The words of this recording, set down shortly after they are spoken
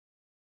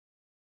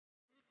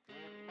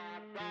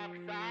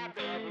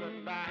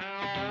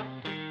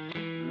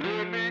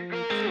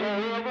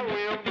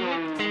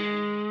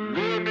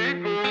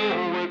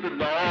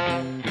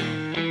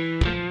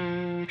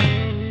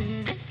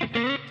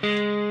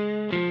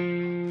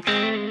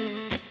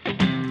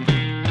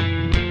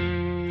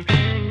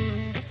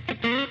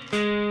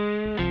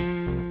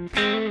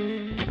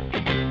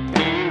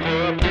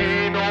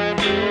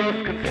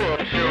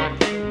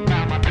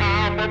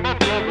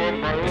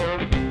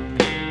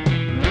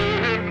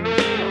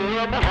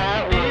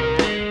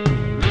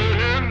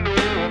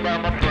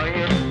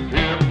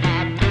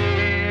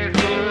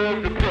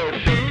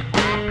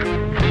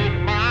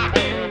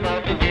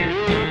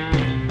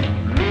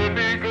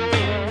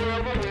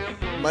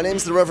My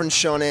name's the Reverend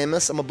Shawn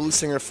Amos. I'm a blues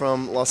singer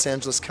from Los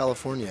Angeles,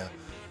 California.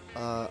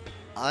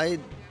 I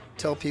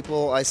tell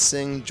people I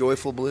sing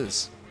joyful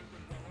blues.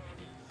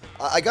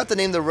 I got the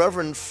name the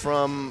Reverend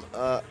from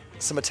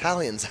some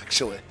Italians,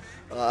 actually.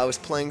 I was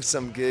playing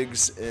some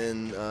gigs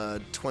in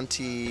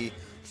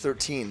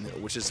 2013,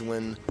 which is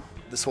when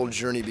this whole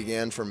journey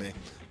began for me.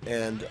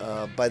 And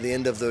by the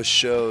end of those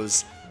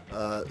shows,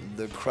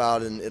 the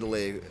crowd in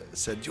Italy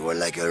said, "You are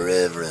like a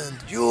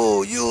reverend.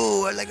 You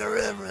are like a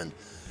reverend."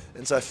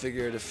 And so I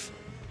figured if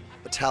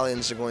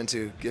Italians are going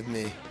to give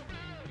me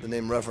the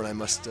name Reverend, I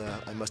must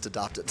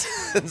adopt it.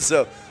 And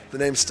so the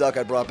name stuck.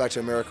 I brought it back to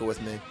America with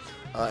me,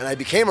 and I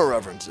became a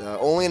Reverend.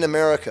 Only in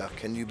America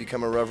can you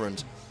become a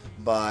Reverend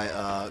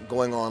by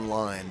going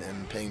online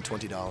and paying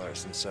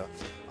 $20. And so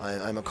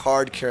I'm a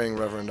card-carrying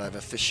Reverend. I've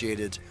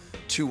officiated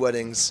 2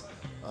 weddings,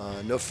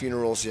 no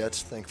funerals yet,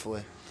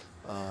 thankfully,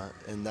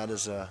 and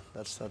that's how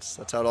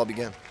it all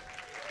began.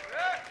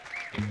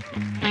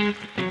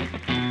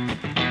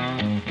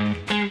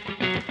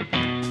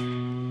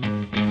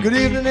 Good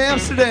evening,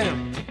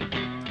 Amsterdam.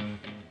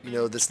 You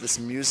know, this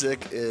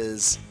music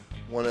is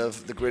one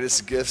of the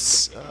greatest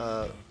gifts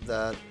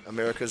that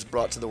America's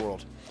brought to the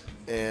world.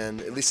 And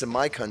at least in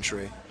my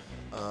country,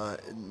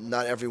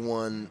 not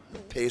everyone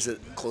pays it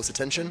close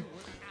attention.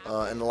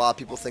 And a lot of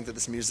people think that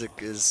this music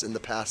is in the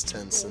past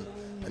tense and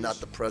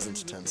not the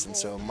present tense. And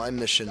so my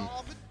mission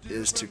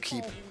is to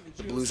keep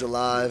the blues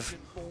alive,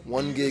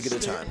 one gig at a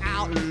time.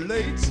 Out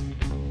late,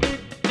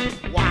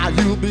 while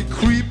you'll be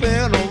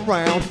creeping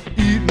around,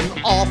 eating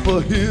off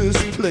of his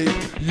plate.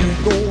 You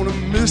gonna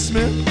miss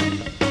me,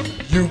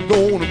 you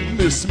gonna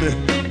miss me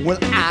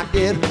when I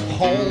get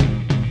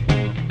home.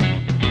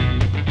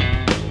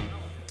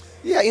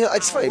 Yeah, you know,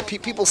 it's funny.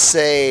 People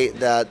say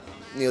that,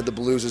 you know, the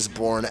blues is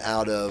born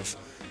out of,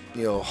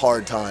 you know,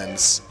 hard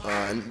times,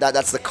 and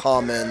that's the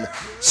common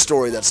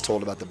story that's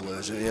told about the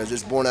blues. You know,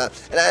 just born out,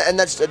 and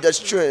that's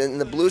true. And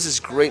the blues is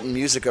great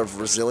music of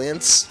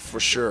resilience, for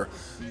sure.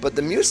 But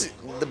the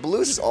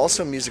blues is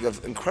also music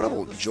of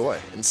incredible joy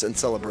and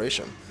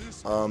celebration.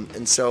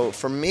 And so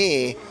for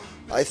me,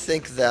 I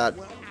think that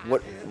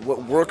what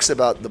works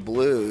about the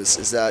blues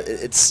is that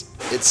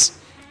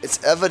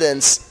it's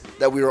evidence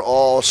that we are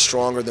all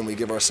stronger than we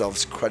give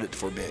ourselves credit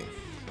for being.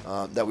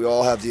 That we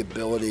all have the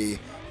ability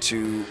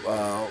to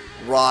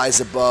rise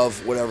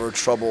above whatever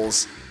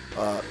troubles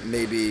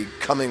may be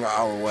coming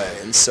our way.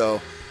 And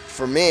so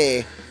for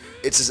me,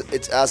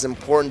 it's as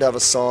important to have a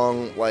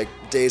song like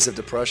Days of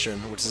Depression,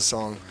 which is a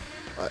song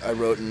I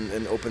wrote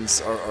and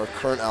opens our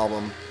current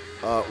album,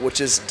 which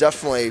is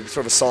definitely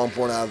sort of a song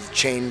born out of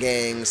chain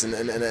gangs and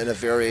a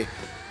very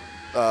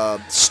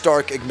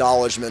stark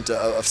acknowledgement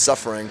of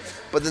suffering.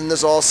 But then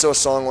there's also a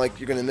song like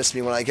You're Gonna Miss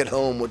Me When I Get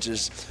Home, which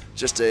is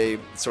just a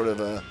sort of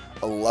a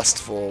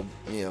lustful,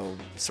 you know,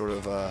 sort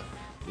of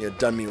you know,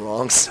 done me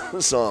wrong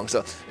song.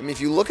 So I mean,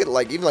 if you look at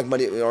even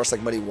artists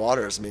like Muddy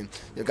Waters, I mean,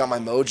 you know, Got My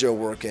Mojo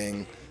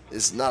Working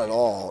is not at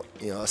all,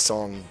 you know, a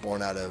song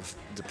born out of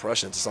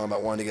depression. It's a song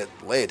about wanting to get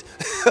laid.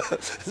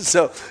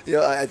 So you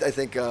know, I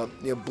think you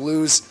know,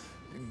 blues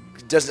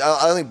doesn't.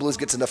 I don't think blues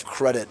gets enough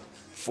credit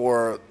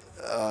for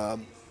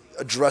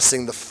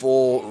addressing the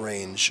full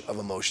range of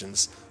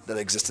emotions that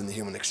exist in the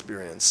human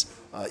experience.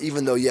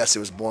 Even though, yes, it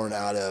was born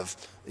out of,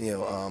 you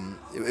know,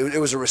 it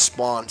was a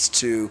response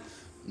to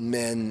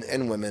men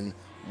and women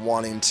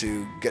wanting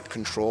to get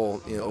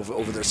control, you know,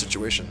 over their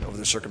situation, over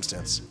their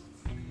circumstance.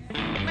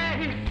 Man,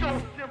 he's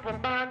so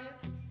simple-minded.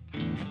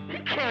 He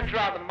can't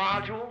drive the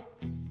module.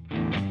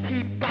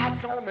 He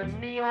bites on the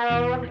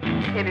neon,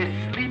 and he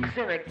sleeps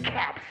in a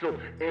capsule,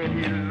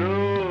 and he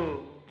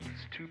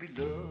loves to be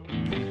loved.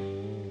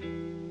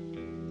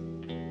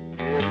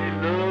 And he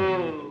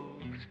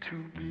loves to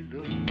be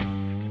loved.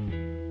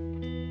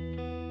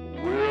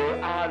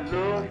 Well, I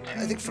love to.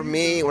 I think for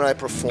me, when I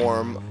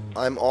perform,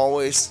 I'm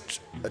always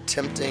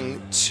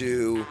attempting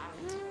to,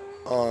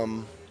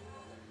 you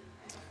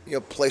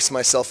know, place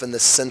myself in the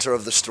center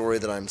of the story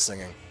that I'm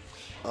singing.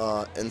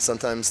 And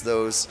sometimes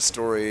those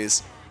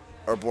stories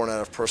are born out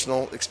of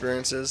personal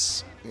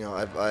experiences. You know,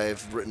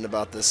 I've written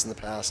about this in the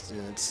past.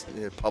 You know, it's,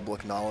 you know,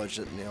 public knowledge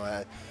that, you know,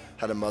 I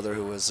had a mother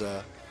who was,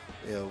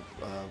 you know,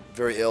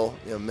 very ill,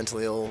 you know,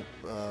 mentally ill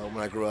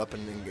when I grew up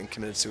and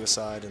committed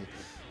suicide.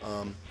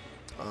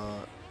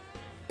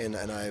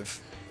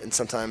 And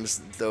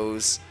sometimes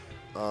those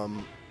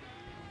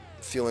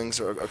feelings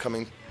are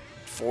coming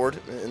forward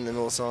in the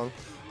middle of the song.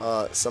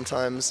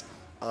 Sometimes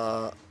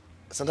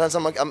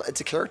I'm like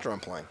it's a character I'm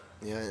playing,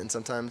 you know, and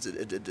sometimes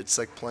it's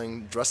like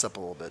playing dress up a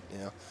little bit, you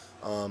know.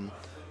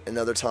 And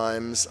other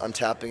times I'm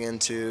tapping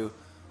into,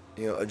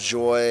 you know, a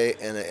joy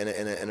and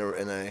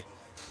a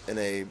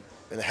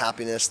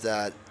happiness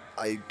that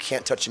I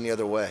can't touch any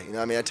other way. You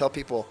know, I mean, I tell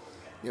people,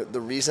 you know,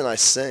 the reason I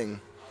sing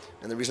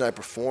and the reason I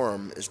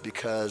perform is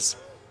because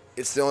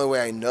it's the only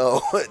way I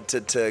know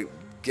to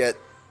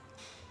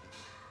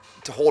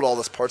hold all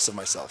those parts of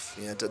myself,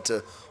 you know,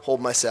 to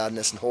hold my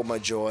sadness and hold my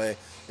joy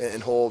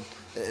and hold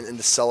and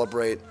to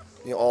celebrate,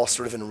 you know, all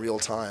sort of in real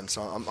time.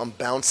 So I'm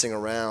bouncing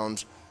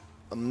around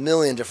a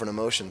million different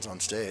emotions on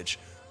stage,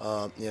 you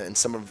know, and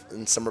some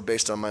are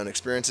based on my own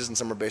experiences, and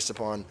some are based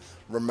upon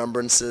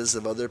remembrances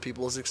of other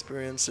people's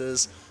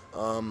experiences.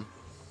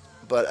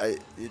 But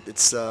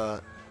it's you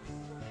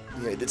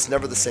know, it's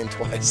never the same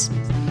twice.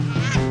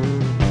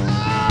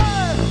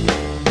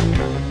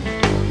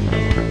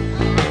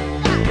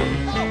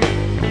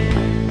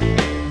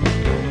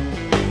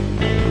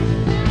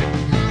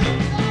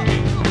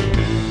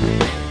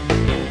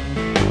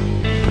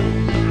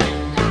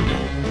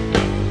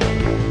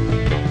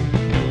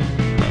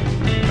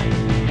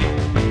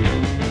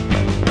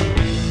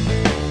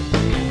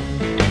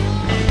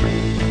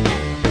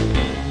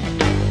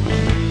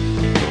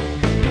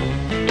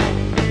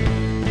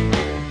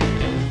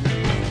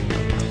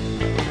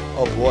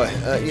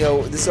 You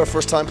know, this is our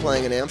first time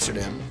playing in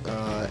Amsterdam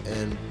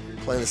and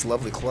playing this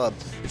lovely club.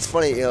 It's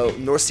funny, you know,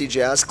 North Sea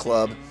Jazz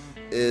Club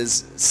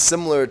is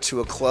similar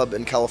to a club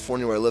in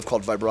California where I live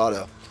called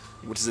Vibrato,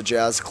 which is a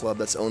jazz club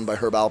that's owned by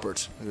Herb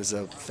Alpert, who's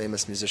a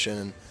famous musician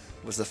and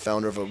was the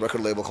founder of a record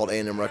label called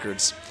A&M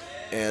Records.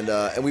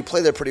 And we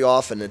play there pretty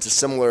often. It's a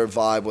similar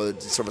vibe with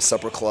it's sort of a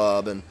supper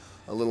club and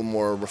a little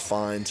more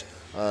refined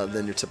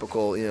than your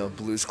typical, you know,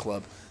 blues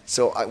club.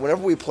 So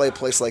whenever we play a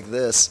place like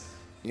this,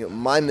 you know,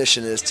 my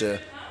mission is to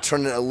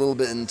turn it a little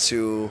bit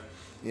into,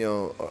 you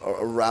know,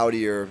 a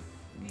rowdier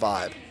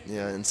vibe, you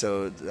know, and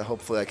so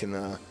hopefully I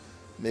can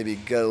maybe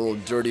get a little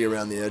dirty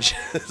around the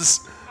edges,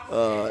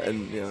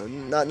 and you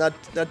know,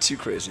 not too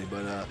crazy,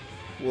 but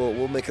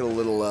we'll make it a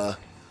little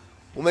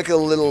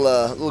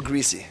little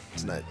greasy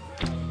tonight.